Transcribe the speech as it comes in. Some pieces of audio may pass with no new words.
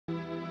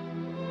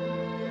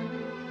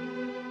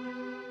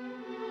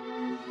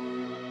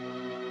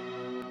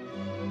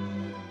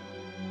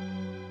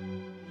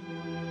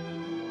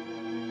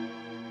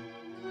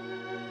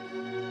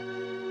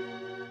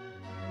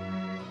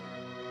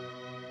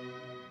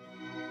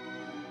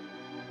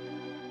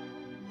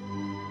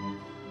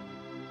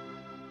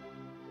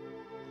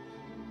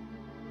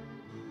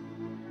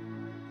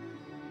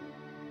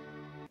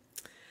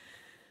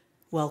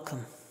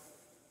Welcome.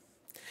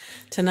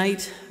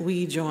 Tonight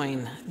we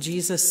join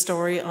Jesus'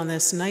 story on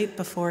this night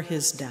before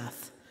his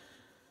death.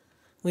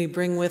 We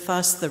bring with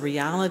us the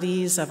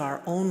realities of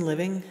our own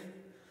living,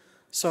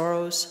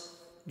 sorrows,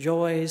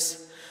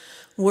 joys,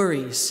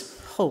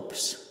 worries,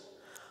 hopes.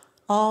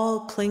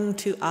 All cling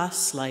to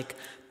us like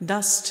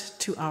dust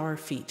to our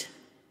feet.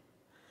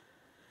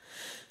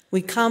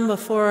 We come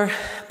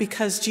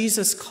because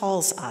Jesus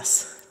calls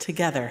us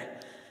together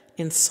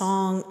in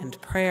song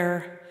and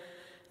prayer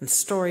and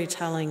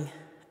storytelling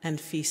and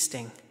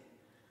feasting.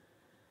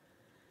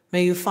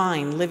 May you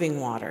find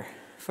living water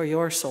for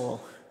your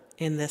soul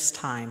in this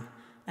time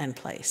and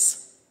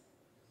place.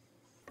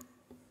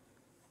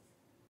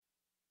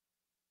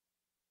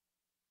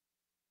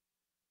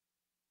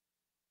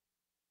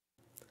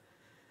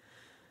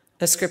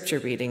 A scripture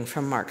reading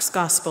from Mark's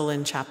Gospel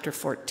in chapter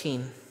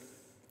 14.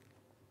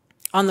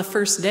 On the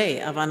first day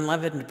of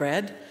unleavened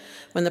bread,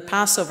 when the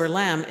Passover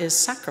lamb is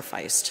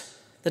sacrificed,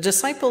 the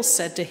disciples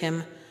said to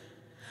him,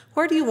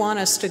 "Where do you want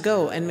us to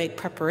go and make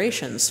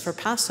preparations for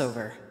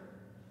Passover?"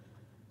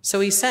 So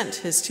he sent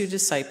his 2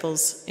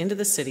 disciples into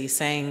the city,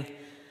 saying,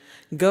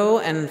 "Go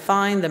and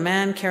find the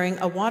man carrying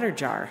a water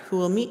jar who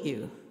will meet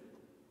you.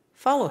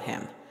 Follow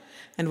him,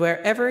 and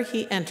wherever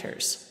he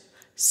enters,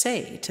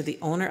 say to the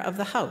owner of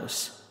the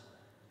house,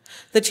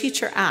 'The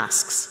teacher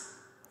asks,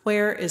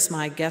 where is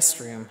my guest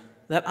room,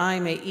 that I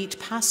may eat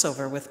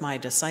Passover with my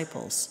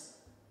disciples?'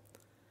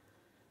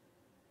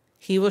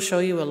 He will show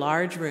you a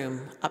large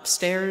room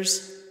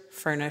upstairs,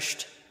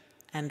 furnished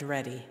and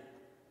ready.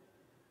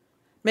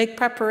 Make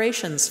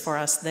preparations for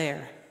us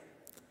there."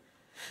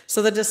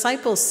 So the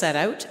disciples set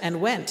out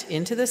and went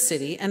into the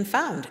city and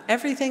found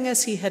everything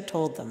as he had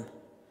told them,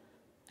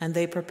 and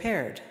they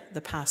prepared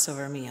the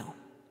Passover meal.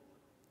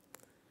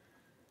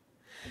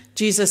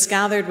 Jesus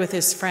gathered with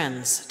his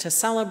friends to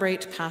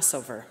celebrate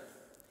Passover.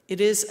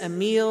 It is a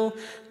meal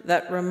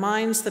that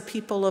reminds the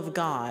people of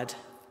God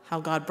how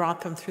God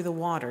brought them through the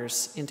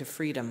waters into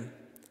freedom.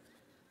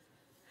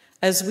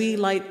 As we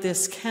light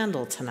this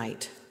candle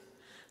tonight,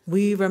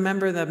 we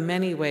remember the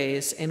many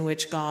ways in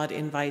which God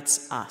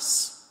invites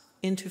us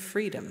into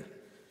freedom,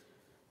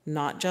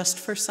 not just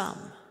for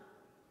some,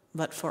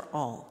 but for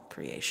all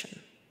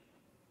creation.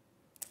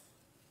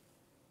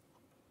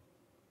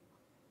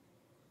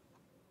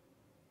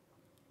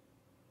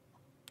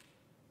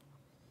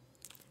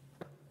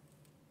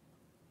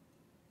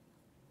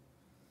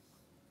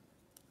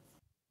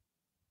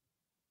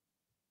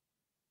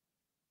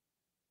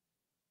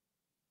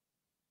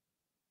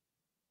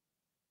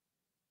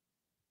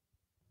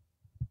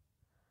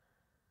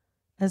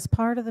 As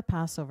part of the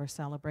Passover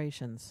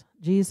celebrations,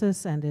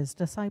 Jesus and his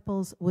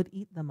disciples would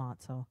eat the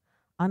matzo,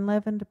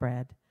 unleavened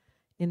bread,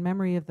 in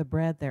memory of the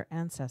bread their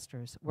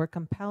ancestors were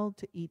compelled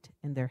to eat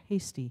in their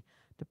hasty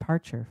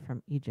departure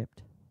from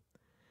Egypt.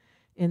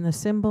 In the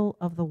symbol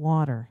of the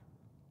water,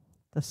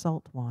 the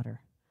salt water,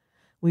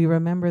 we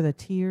remember the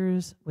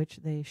tears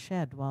which they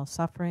shed while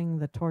suffering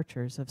the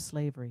tortures of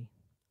slavery.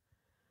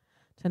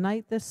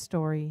 Tonight, this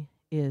story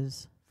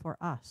is for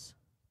us.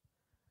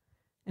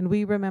 And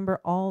we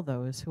remember all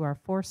those who are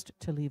forced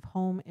to leave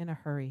home in a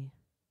hurry,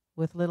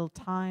 with little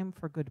time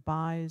for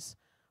goodbyes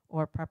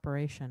or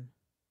preparation.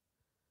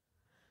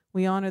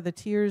 We honor the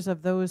tears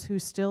of those who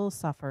still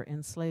suffer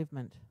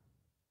enslavement,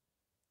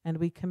 and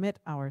we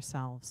commit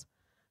ourselves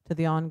to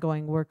the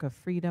ongoing work of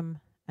freedom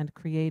and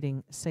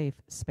creating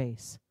safe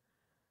space.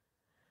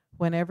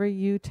 Whenever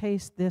you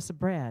taste this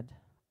bread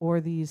or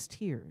these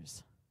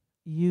tears,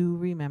 you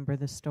remember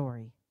the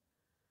story.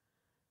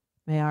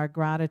 May our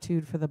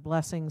gratitude for the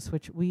blessings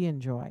which we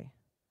enjoy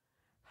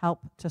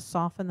help to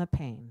soften the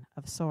pain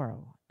of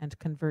sorrow and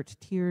convert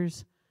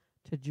tears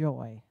to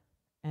joy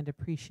and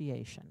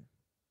appreciation.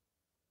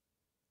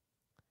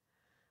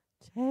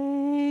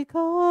 Take,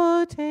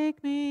 oh,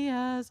 take me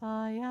as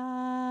I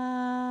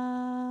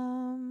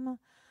am.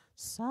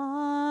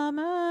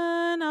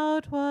 Summon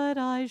out what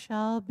I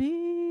shall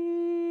be.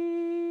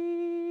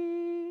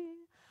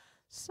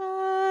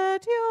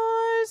 Set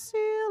your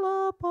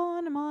seal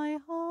upon my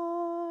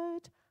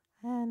heart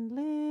and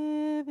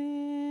live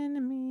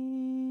in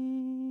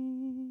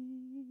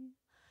me.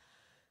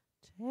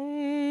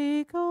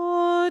 Take,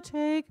 oh,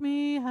 take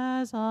me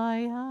as I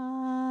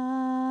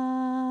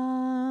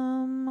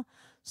am.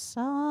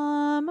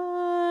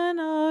 Summon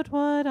out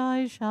what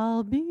I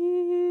shall be.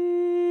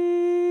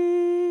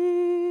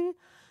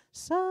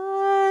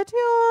 Set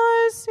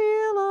your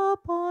seal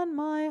upon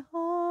my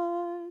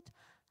heart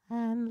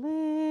and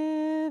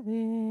live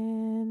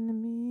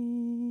in me.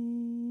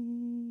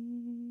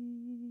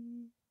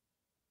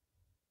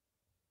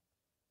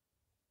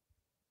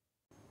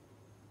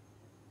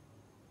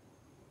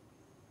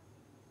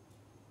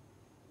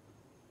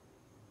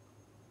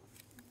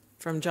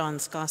 From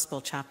John's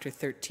Gospel, chapter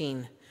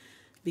 13,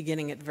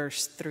 beginning at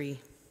verse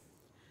 3.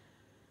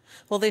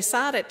 While they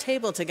sat at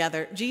table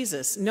together,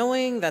 Jesus,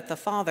 knowing that the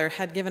Father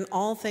had given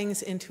all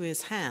things into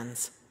his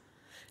hands,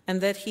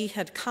 and that he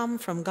had come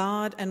from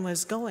God and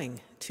was going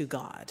to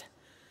God,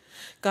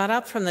 got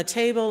up from the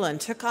table and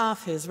took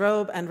off his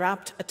robe and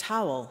wrapped a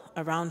towel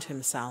around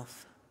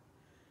himself.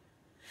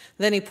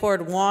 Then he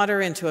poured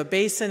water into a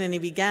basin and he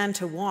began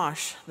to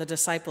wash the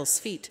disciples'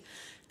 feet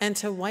and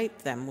to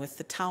wipe them with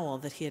the towel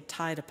that he had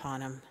tied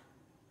upon him.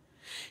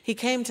 He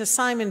came to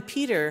Simon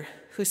Peter,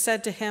 who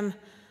said to him,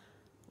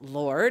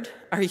 "Lord,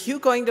 are you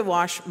going to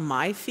wash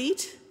my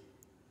feet?"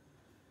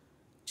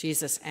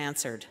 Jesus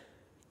answered,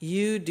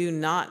 "You do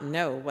not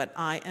know what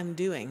I am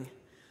doing,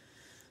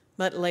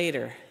 but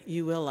later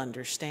you will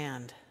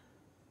understand."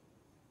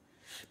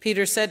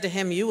 Peter said to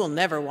him, "You will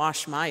never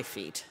wash my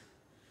feet."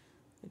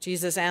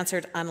 Jesus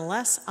answered,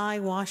 "Unless I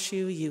wash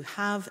you, you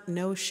have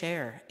no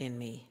share in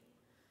me."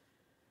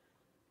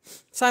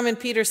 Simon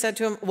Peter said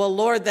to him, "Well,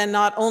 Lord, then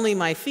not only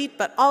my feet,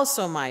 but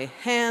also my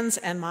hands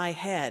and my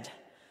head."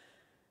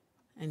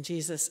 And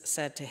Jesus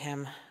said to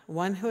him,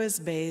 "One who is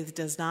bathed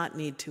does not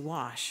need to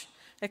wash,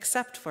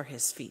 except for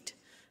his feet,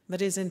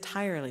 but is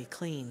entirely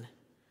clean.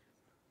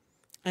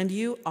 And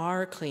you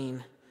are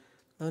clean,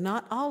 though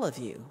not all of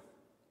you."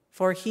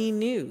 For he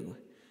knew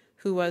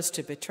who was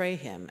to betray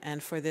him,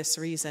 and for this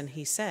reason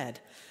he said,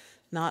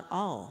 "Not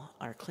all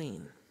are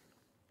clean."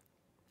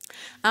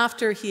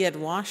 After he had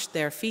washed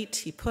their feet,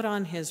 he put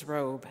on his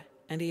robe,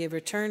 and he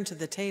returned to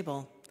the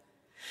table.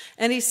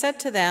 And he said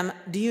to them,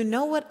 "Do you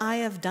know what I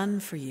have done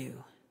for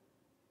you?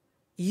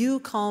 You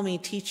call me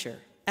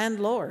teacher and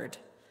Lord,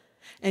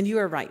 and you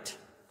are right,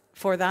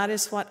 for that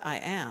is what I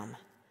am.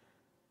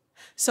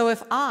 So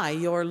if I,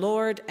 your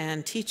Lord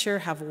and teacher,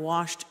 have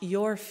washed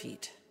your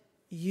feet,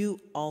 you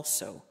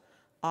also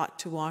ought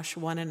to wash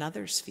one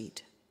another's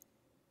feet.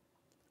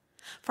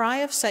 For I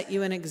have set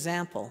you an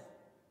example,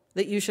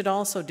 that you should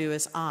also do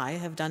as I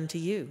have done to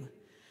you.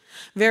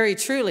 Very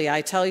truly,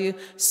 I tell you,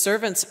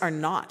 servants are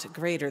not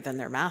greater than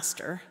their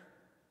master,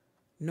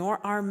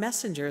 nor are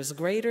messengers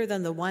greater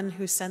than the one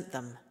who sent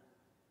them.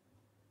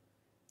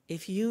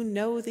 If you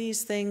know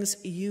these things,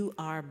 you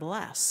are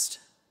blessed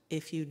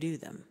if you do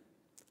them.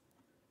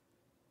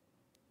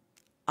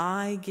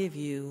 I give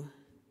you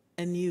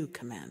a new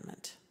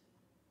commandment,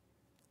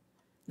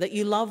 that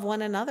you love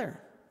one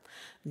another.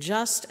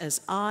 Just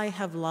as I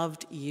have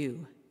loved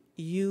you,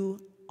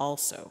 you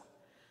also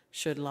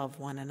should love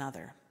one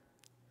another.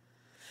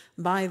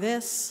 By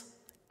this,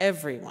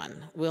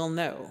 everyone will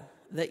know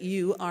that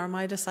you are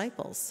my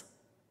disciples,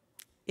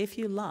 if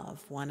you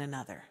love one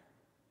another.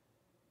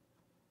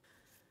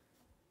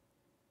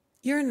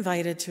 You're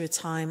invited to a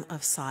time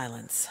of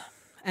silence,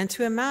 and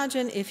to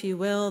imagine, if you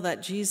will,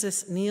 that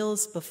Jesus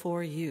kneels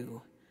before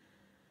you,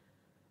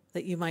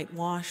 that you might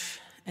wash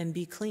and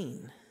be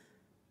clean.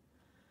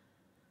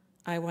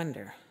 I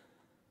wonder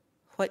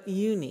what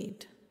you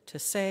need to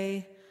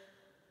say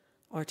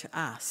or to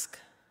ask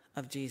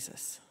of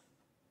Jesus.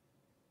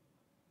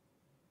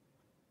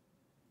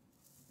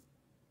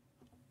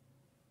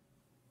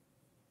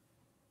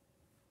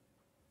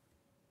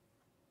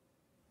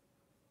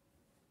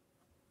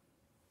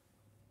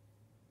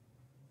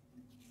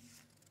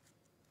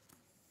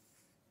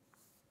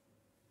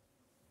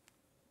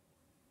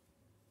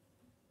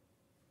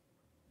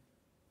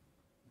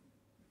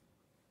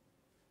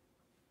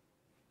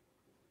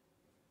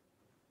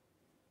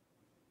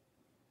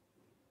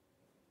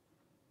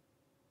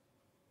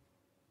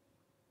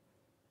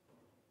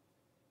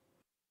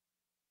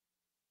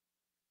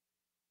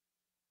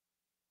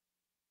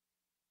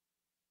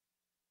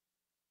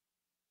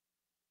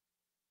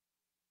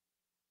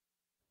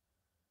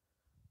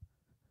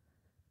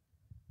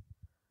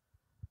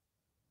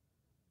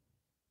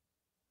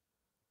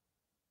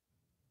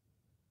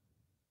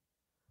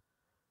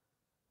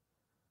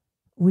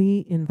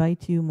 We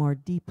invite you more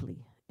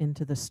deeply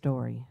into the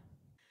story.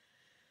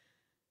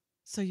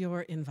 So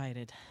you're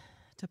invited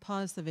to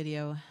pause the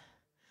video,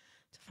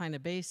 to find a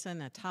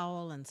basin, a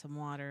towel, and some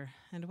water,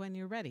 and when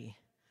you're ready,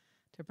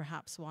 to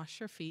perhaps wash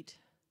your feet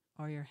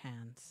or your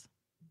hands.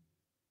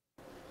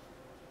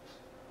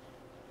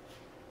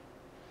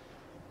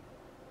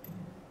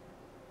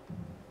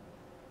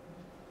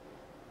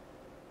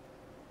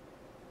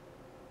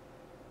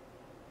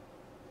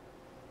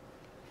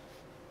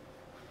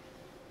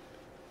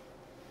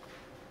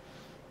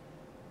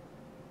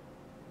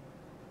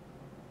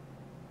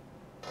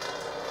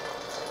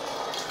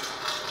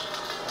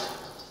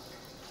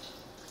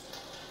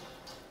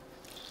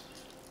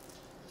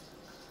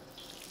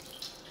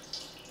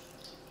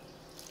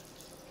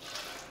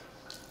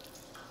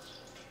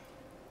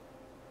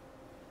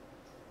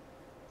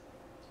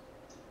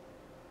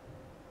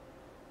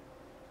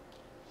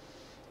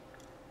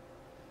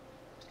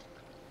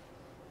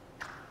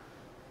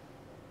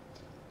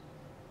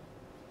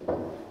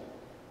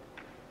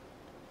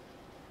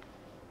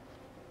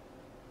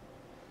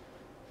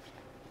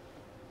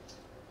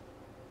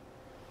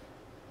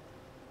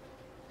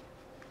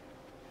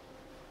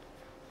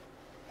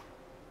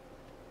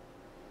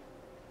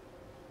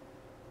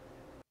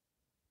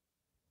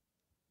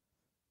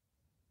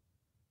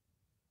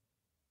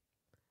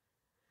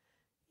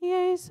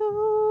 Jesu,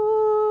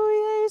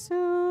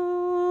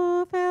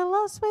 Jesu, fill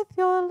us with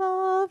your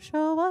love. love,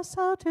 show us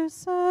how to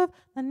serve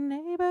the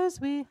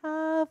neighbors we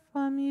have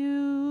from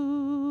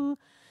you.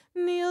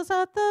 Kneels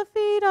at the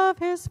feet of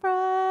his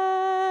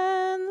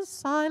friends,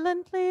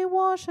 silently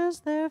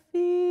washes their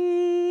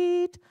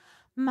feet.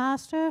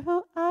 Master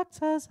who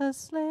acts as a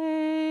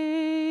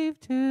slave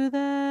to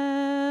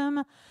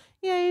them.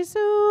 Jesu,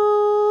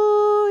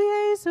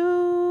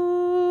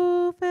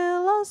 Jesu,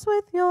 fill us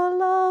with your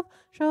love,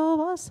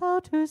 show us how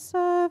to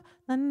serve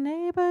the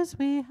neighbors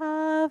we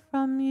have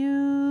from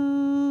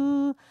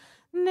you.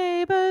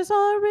 Neighbors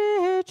are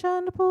rich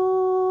and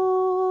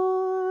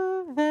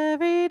poor,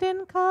 varied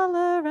in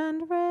color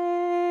and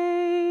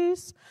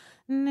race.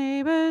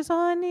 Neighbors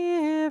are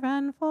near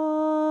and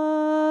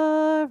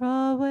far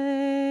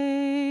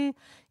away.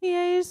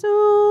 Jesu,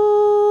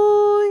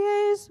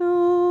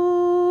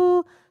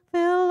 Jesu,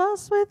 fill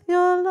us with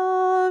your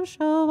love,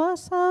 show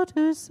us how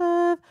to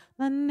serve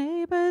the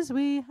neighbors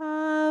we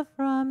have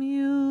from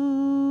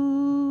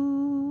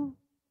you.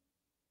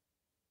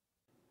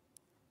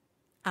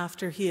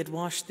 After he had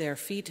washed their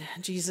feet,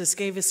 Jesus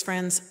gave his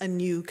friends a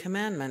new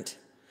commandment.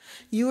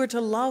 You are to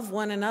love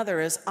one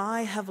another as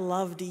I have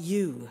loved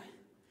you.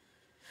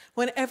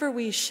 Whenever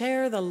we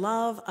share the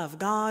love of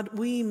God,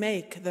 we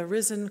make the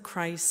risen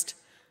Christ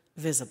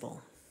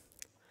visible.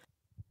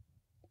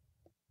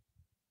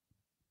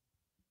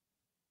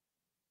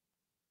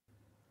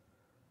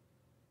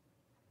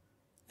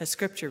 A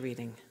scripture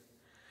reading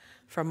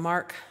from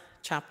Mark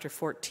chapter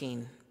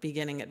 14,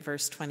 beginning at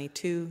verse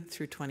 22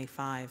 through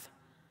 25.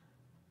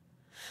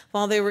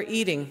 While they were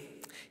eating,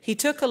 he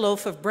took a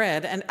loaf of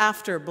bread, and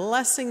after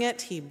blessing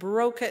it, he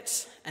broke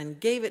it and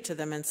gave it to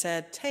them and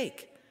said,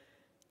 "Take,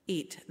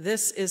 eat,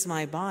 this is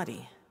my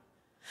body."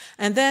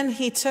 And then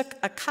he took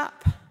a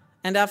cup,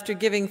 and after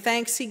giving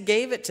thanks, he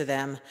gave it to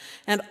them,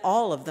 and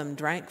all of them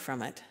drank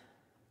from it.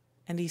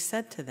 And he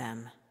said to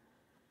them,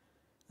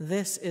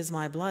 "This is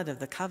my blood of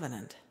the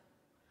covenant,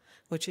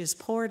 which is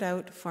poured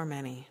out for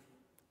many.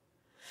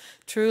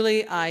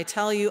 Truly, I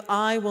tell you,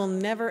 I will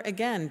never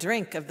again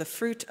drink of the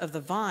fruit of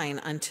the vine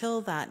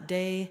until that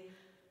day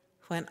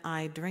when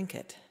I drink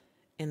it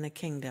in the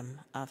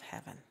kingdom of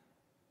heaven."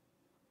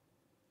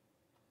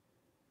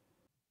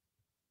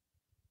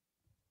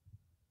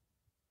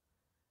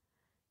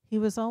 He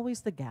was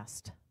always the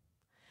guest.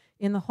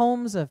 In the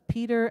homes of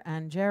Peter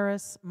and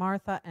Jairus,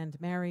 Martha and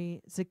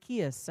Mary,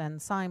 Zacchaeus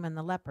and Simon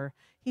the leper,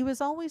 he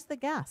was always the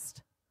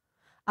guest,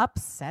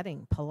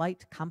 upsetting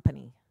polite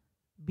company,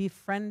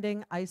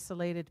 befriending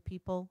isolated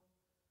people,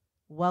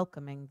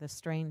 welcoming the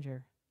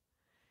stranger.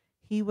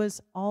 He was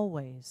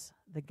always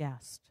the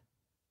guest.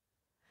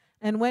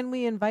 And when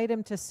we invite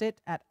him to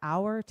sit at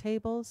our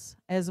tables,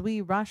 as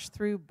we rush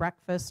through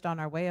breakfast on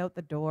our way out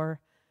the door,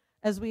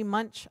 as we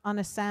munch on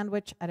a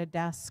sandwich at a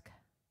desk,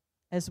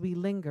 as we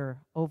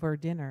linger over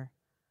dinner,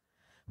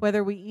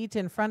 whether we eat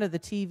in front of the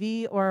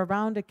TV or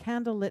around a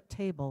candlelit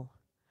table,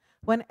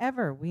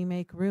 whenever we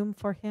make room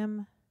for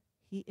him,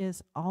 he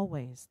is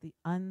always the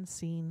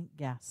unseen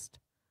guest.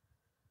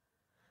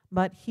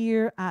 But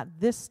here at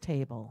this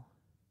table,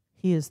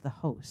 he is the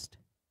host.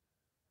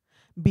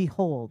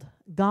 Behold,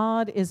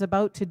 God is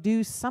about to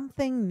do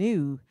something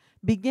new,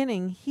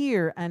 beginning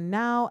here and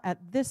now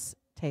at this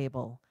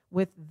table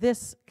with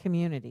this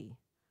community.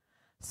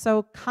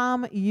 So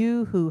come,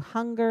 you who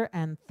hunger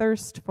and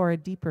thirst for a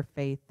deeper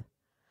faith,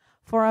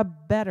 for a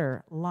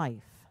better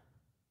life,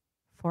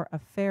 for a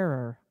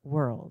fairer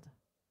world.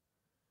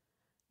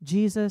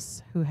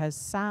 Jesus, who has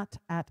sat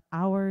at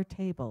our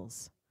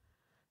tables,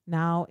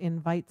 now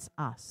invites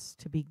us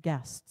to be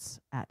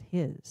guests at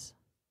his.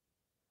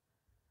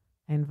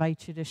 I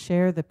invite you to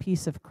share the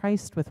peace of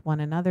Christ with one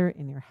another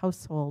in your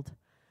household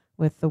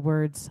with the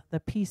words,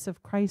 "The peace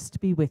of Christ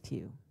be with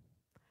you,"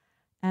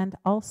 and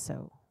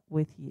also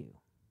with you.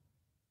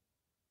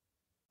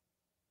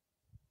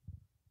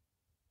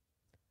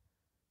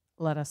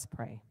 Let us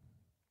pray.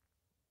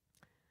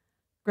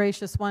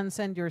 Gracious one,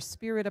 send your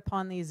Spirit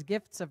upon these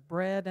gifts of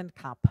bread and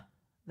cup,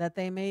 that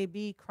they may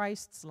be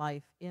Christ's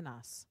life in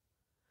us,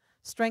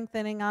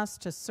 strengthening us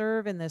to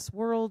serve in this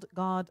world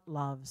God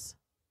loves.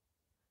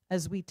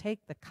 As we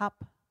take the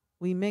cup,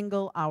 we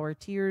mingle our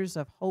tears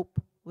of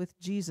hope with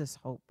Jesus'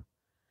 hope,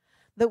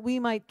 that we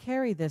might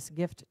carry this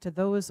gift to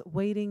those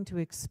waiting to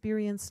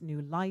experience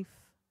new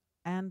life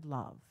and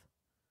love.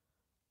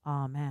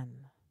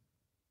 Amen.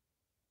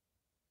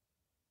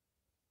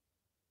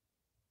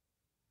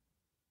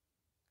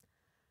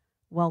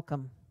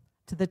 Welcome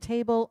to the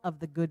table of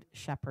the Good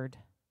Shepherd.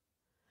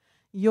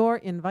 You're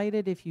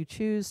invited, if you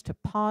choose, to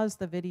pause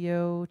the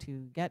video,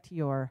 to get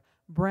your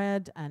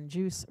bread and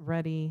juice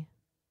ready,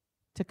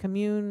 to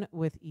commune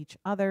with each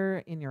other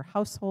in your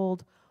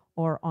household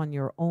or on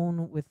your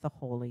own with the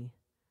holy.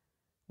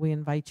 We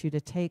invite you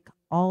to take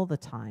all the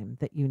time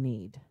that you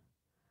need,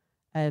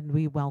 and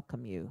we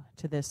welcome you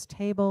to this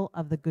table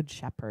of the Good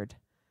Shepherd.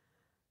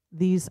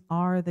 These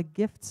are the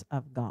gifts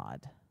of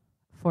God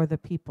for the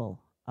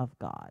people of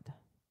God.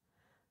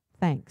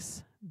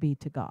 Thanks be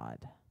to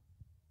God.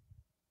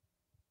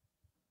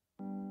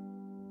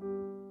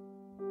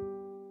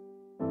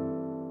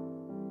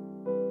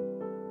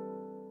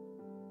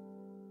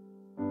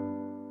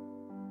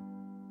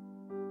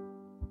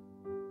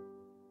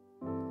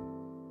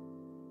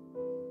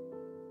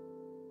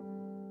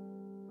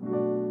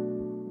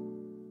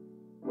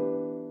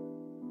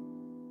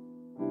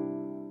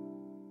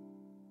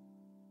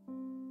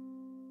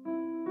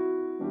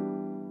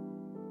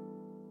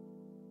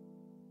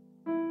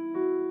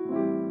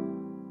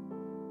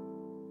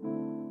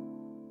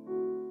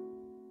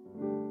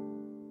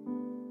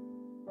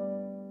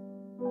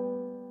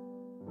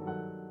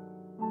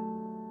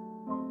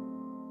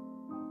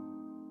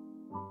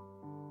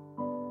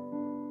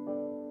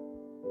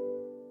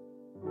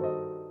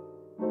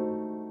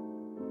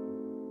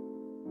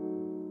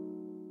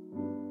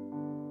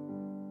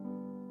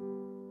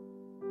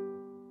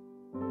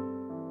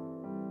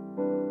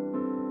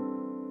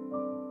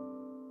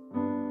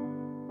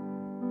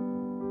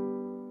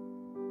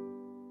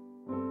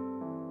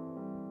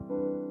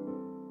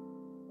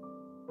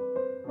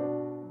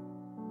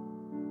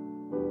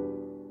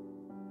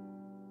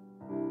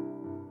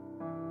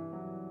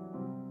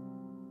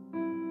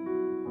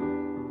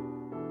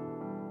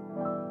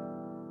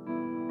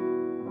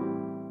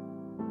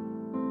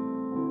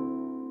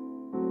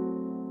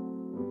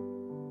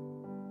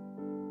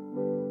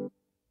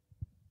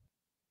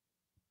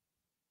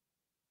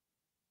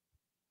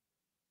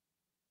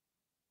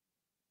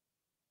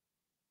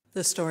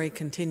 The story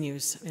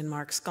continues in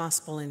Mark's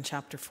Gospel in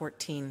chapter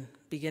 14,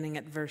 beginning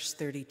at verse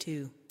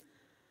 32.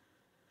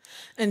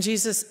 And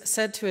Jesus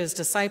said to his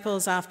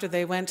disciples after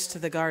they went to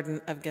the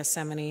Garden of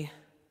Gethsemane,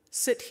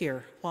 "Sit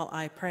here while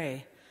I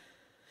pray."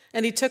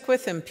 And he took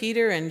with him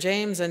Peter and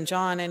James and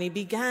John, and he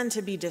began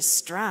to be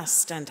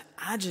distressed and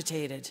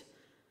agitated.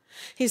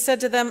 He said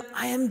to them,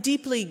 "I am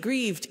deeply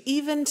grieved,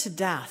 even to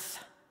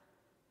death.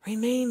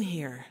 Remain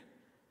here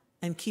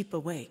and keep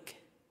awake."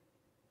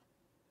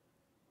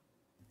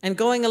 And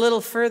going a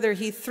little further,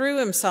 he threw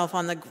himself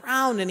on the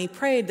ground and he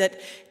prayed that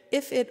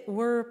if it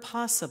were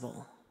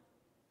possible,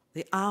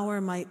 the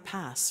hour might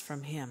pass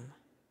from him.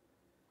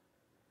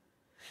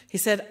 He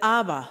said,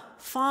 "Abba,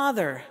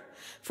 Father,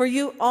 for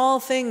you all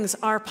things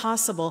are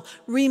possible.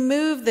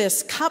 Remove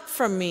this cup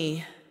from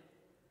me,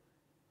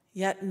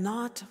 yet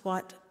not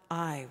what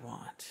I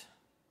want,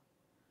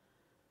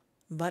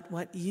 but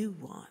what you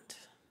want."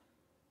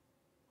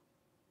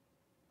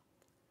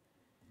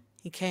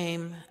 He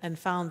came and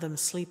found them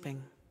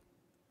sleeping.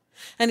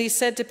 And he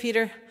said to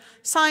Peter,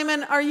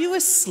 "Simon, are you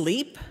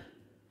asleep?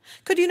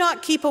 Could you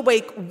not keep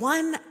awake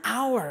 1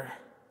 hour?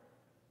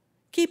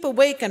 Keep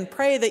awake and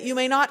pray that you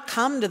may not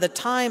come to the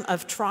time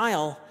of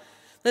trial.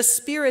 The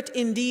spirit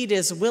indeed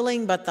is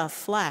willing, but the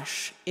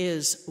flesh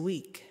is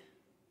weak."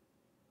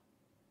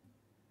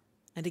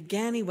 And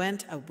again he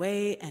went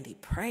away and he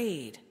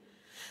prayed,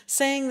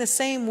 saying the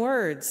same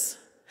words.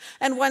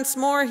 And once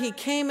more he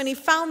came and he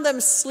found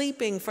them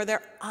sleeping, for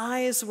their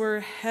eyes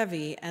were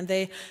heavy, and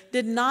they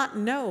did not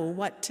know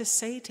what to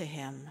say to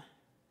him.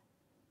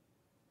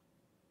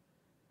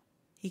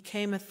 He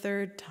came a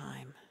third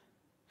time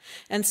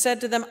and said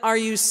to them, "Are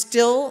you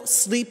still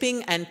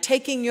sleeping and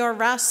taking your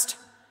rest?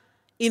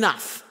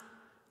 Enough.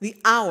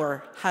 The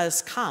hour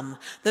has come.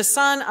 The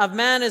Son of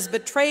Man is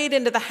betrayed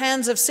into the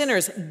hands of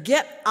sinners.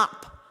 Get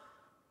up.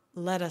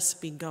 Let us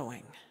be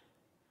going.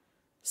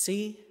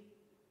 See,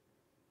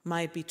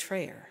 my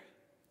betrayer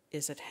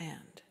is at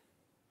hand."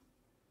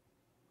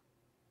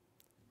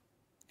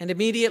 And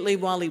immediately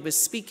while he was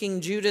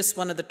speaking, Judas,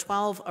 one of the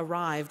 12,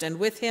 arrived, and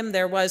with him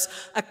there was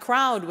a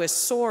crowd with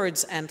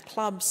swords and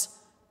clubs.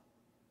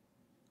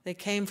 They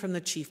came from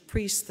the chief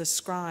priests, the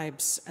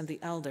scribes, and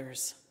the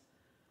elders.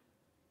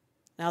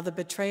 Now the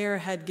betrayer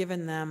had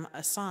given them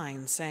a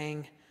sign,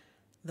 saying,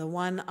 "The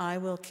one I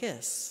will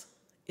kiss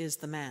is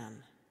the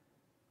man.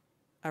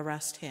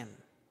 Arrest him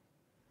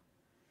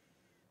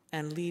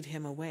and lead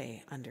him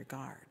away under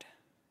guard."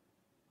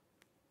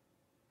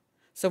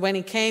 So when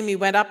he came, he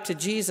went up to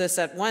Jesus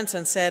at once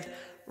and said,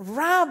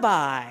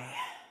 "Rabbi,"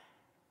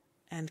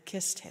 and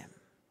kissed him.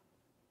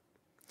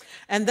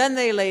 And then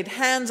they laid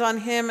hands on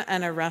him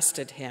and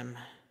arrested him.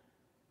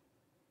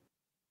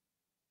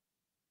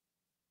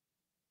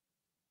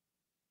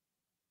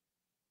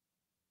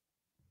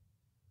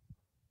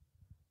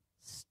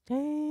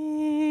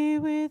 Stay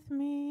with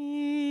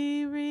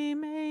me,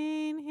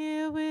 remain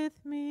here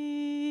with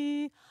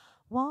me,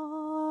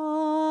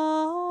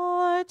 watch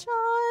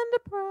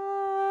and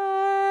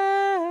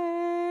pray,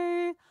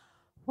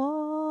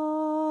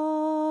 watch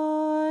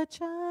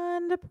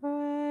and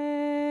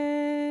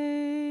pray.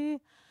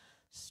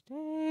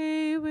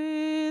 Stay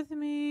with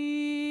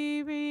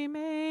me,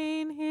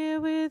 remain here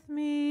with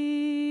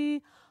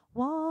me,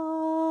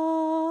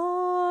 watch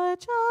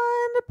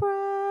and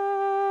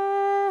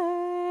pray,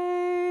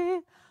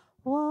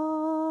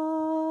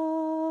 watch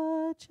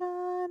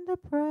and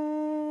pray.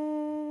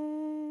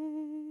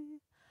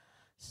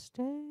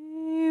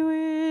 Stay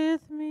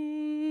with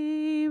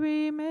me,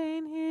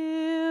 remain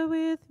here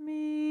with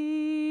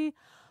me,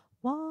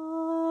 watch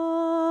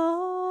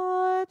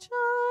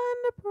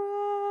and pray,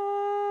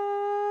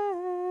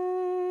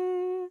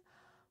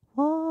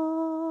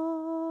 watch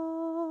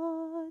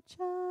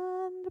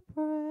and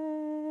pray.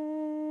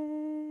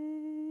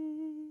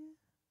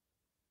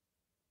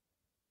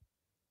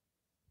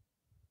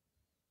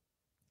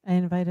 I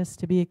invite us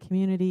to be a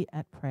community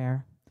at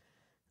prayer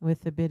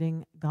with the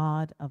bidding,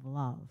 "God of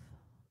love,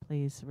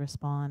 please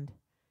respond,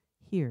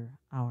 hear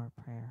our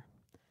prayer."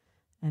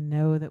 And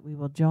know that we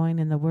will join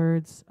in the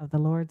words of the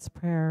Lord's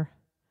Prayer,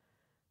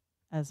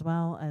 as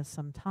well as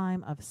some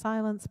time of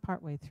silence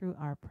partway through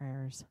our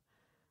prayers.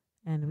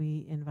 And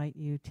we invite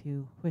you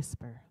to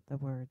whisper the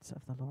words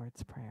of the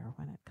Lord's Prayer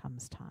when it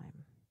comes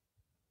time.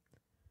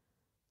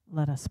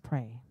 Let us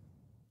pray.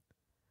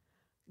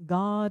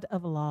 God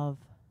of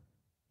love,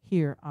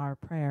 hear our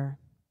prayer.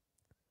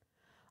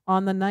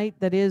 On the night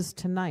that is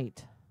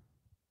tonight,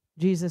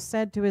 Jesus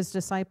said to his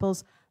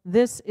disciples,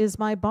 "This is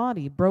my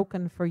body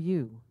broken for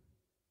you."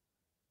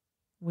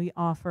 We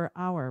offer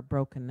our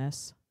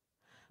brokenness,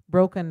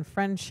 broken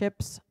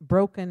friendships,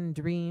 broken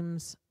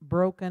dreams,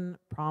 broken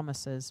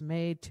promises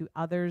made to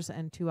others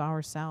and to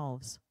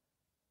ourselves.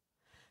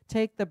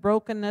 Take the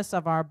brokenness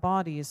of our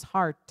bodies,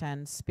 heart,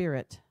 and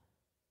spirit.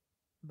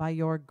 By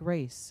your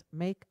grace,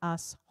 make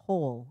us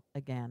whole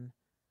again,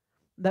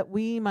 that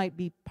we might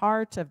be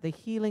part of the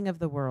healing of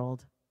the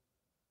world.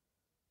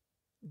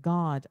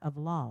 God of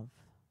love,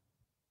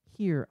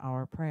 hear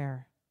our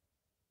prayer.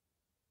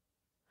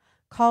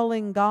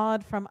 Calling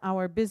God from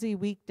our busy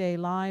weekday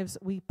lives,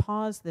 we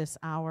pause this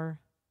hour,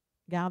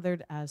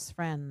 gathered as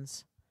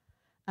friends,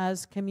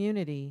 as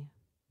community,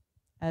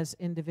 as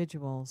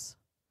individuals,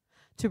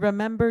 to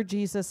remember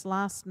Jesus'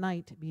 last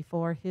night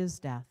before his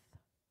death.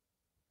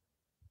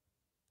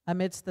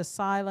 Amidst the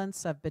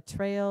silence of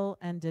betrayal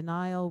and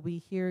denial, we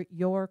hear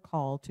your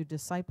call to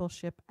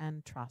discipleship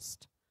and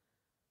trust.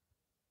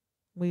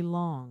 We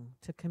long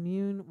to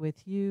commune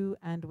with you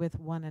and with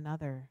one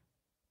another.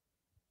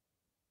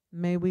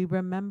 May we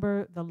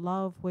remember the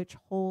love which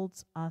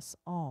holds us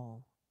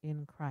all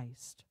in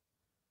Christ.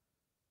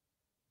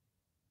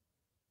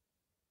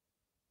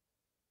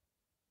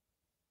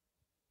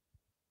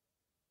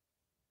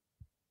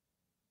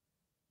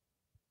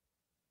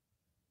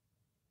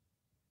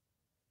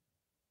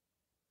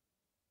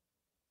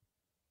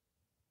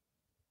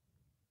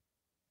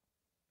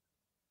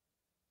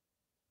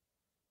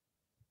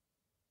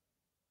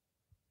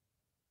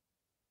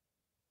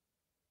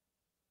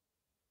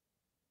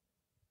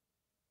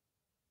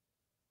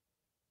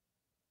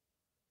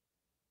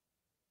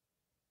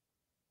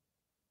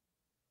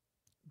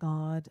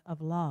 God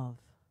of love,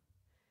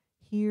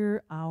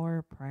 hear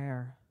our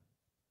prayer.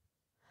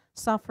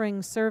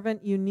 Suffering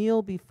servant, you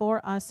kneel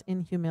before us in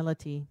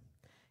humility.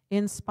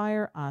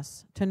 Inspire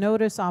us to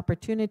notice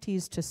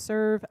opportunities to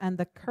serve and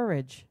the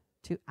courage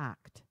to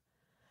act.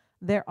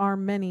 There are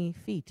many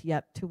feet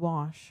yet to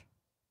wash.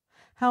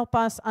 Help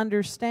us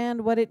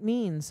understand what it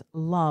means,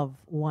 love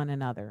one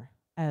another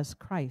as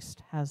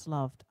Christ has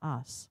loved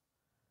us.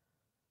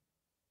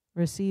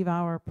 Receive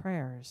our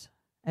prayers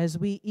as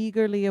we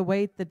eagerly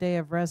await the day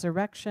of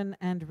resurrection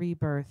and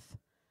rebirth.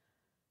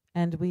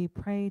 And we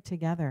pray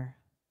together,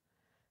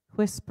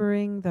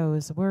 whispering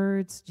those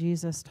words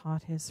Jesus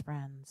taught his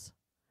friends.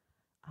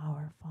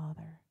 Our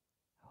Father,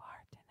 who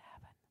art in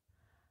heaven,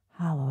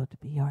 hallowed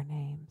be your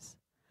names.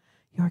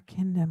 Your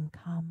kingdom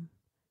come,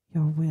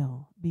 your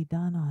will be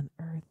done on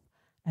earth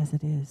as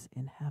it is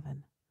in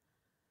heaven.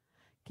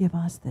 Give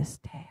us this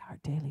day our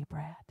daily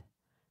bread,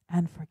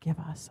 and forgive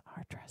us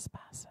our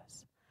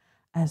trespasses,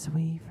 as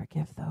we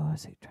forgive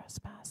those who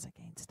trespass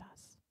against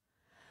us.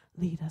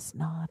 Lead us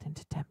not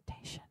into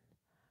temptation,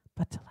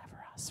 but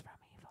deliver us from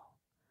evil.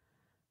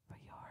 For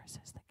yours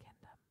is the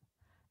kingdom,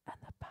 and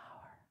the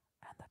power,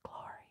 and the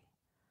glory,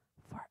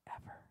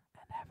 forever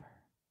and ever.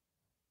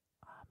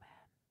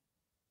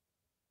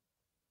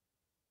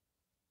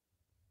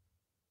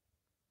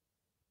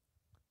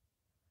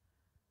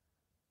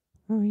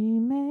 Amen.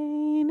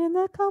 Remain in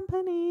the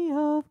company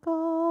of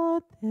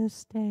God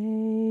this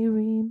day.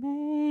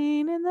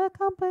 Remain in the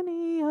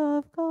company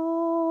of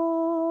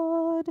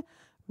God.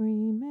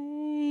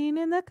 Remain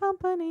in the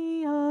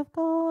company of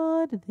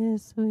God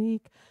this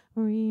week.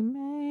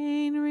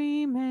 Remain,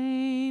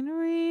 remain,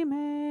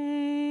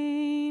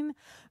 remain.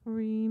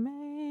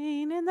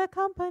 Remain in the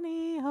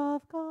company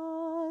of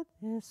God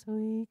this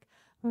week.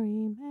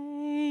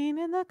 Remain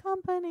in the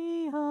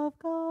company of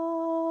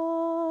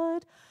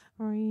God.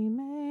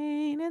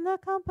 Remain in the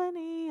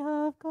company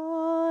of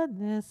God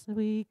this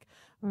week.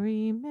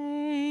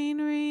 Remain,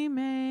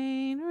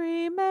 remain,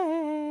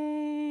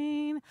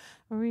 remain.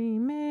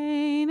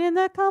 Remain in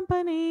the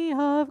company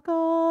of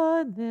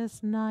God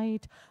this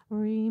night.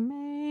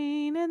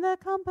 Remain in the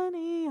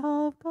company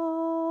of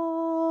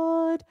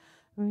God.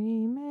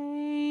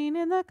 Remain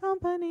in the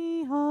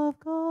company of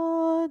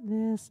God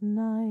this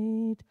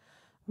night.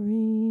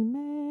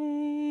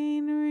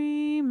 Remain,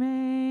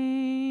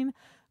 remain,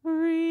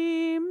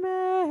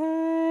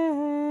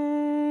 remain.